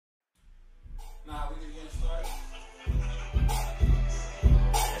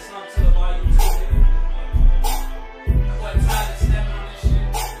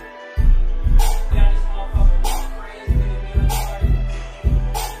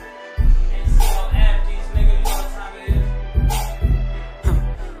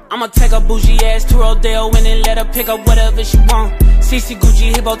I'ma take a bougie ass to Rodeo and then let her pick up whatever she want. CC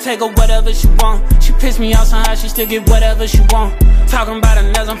Gucci Hippo, take her whatever she want. She pissed me off somehow, she still get whatever she want. Talking about her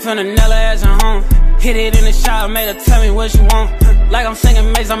nails, I'm finna nail her ass at home. Hit it in the shower, made her tell me what she want. Like I'm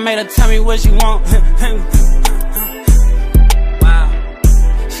singing Maze, I made her tell me what she want. Wow,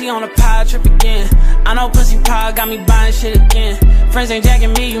 she on a power trip again. I know pussy power got me buying shit again. Friends ain't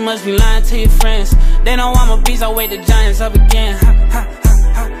jacking me, you must be lying to your friends. They know I'm a beast, I wake the giants up again.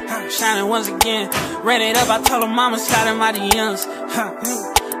 Shining once again. Ran it up, I told her mama, slide in my DMs.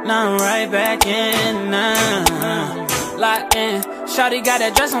 Now I'm right back in, locked in. Shawty got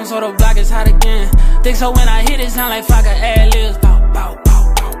that dress on, so the block is hot again. Think so when I hit it, sound like fuck her ad-libs. Bow, bow,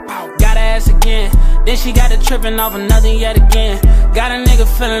 bow, bow, bow. Got her ass again. Then she got the tripping off of nothing yet again. Got a nigga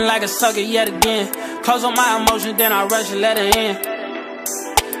feeling like a sucker yet again. Close on my emotions, then I rush and let her in.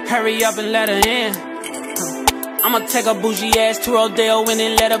 Hurry up and let her in. I'ma take a bougie ass to Rodeo and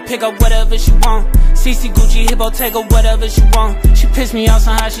then let her pick up whatever she want. CC Gucci Hippo, take her whatever she want. She pissed me off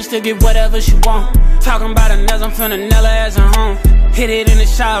somehow, she still get whatever she want. Talking about her nails, I'm finna nail her ass at home. Hit it in the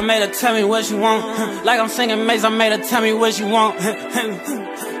shower, made her tell me what she want. Like I'm singing Maze, I made her tell me what she want.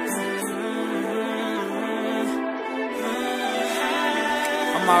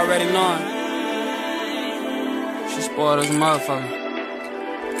 I'm already knowing. She spoiled as a motherfucker.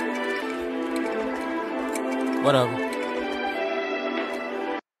 Whatever.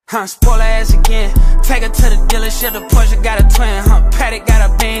 Spoil her ass again. Take her to the dealership, the Porsche got a twin. Paddock got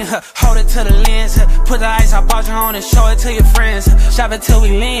a bean, hold it to the lens. Put the ice, I bought you on and show it to your friends. Shop it till we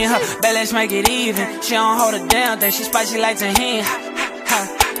lean, bet let's make it even. She don't hold a damn thing, she spicy like tahini.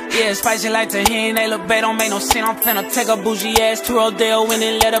 Yeah, spicy like tahini. They look bad, don't make no sense. I'm finna take a bougie ass to Rodeo and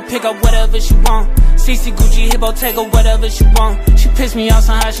then let her pick up whatever she want. CC Gucci Hippo, take her whatever she want. She pissed me off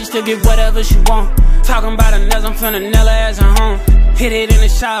somehow, she still get whatever she want. Talking about her nails, I'm finna nail her ass at home. Hit it in the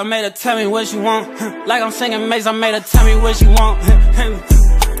shower, made her tell me what she want. Like I'm singing Maze, I made her tell me what she want.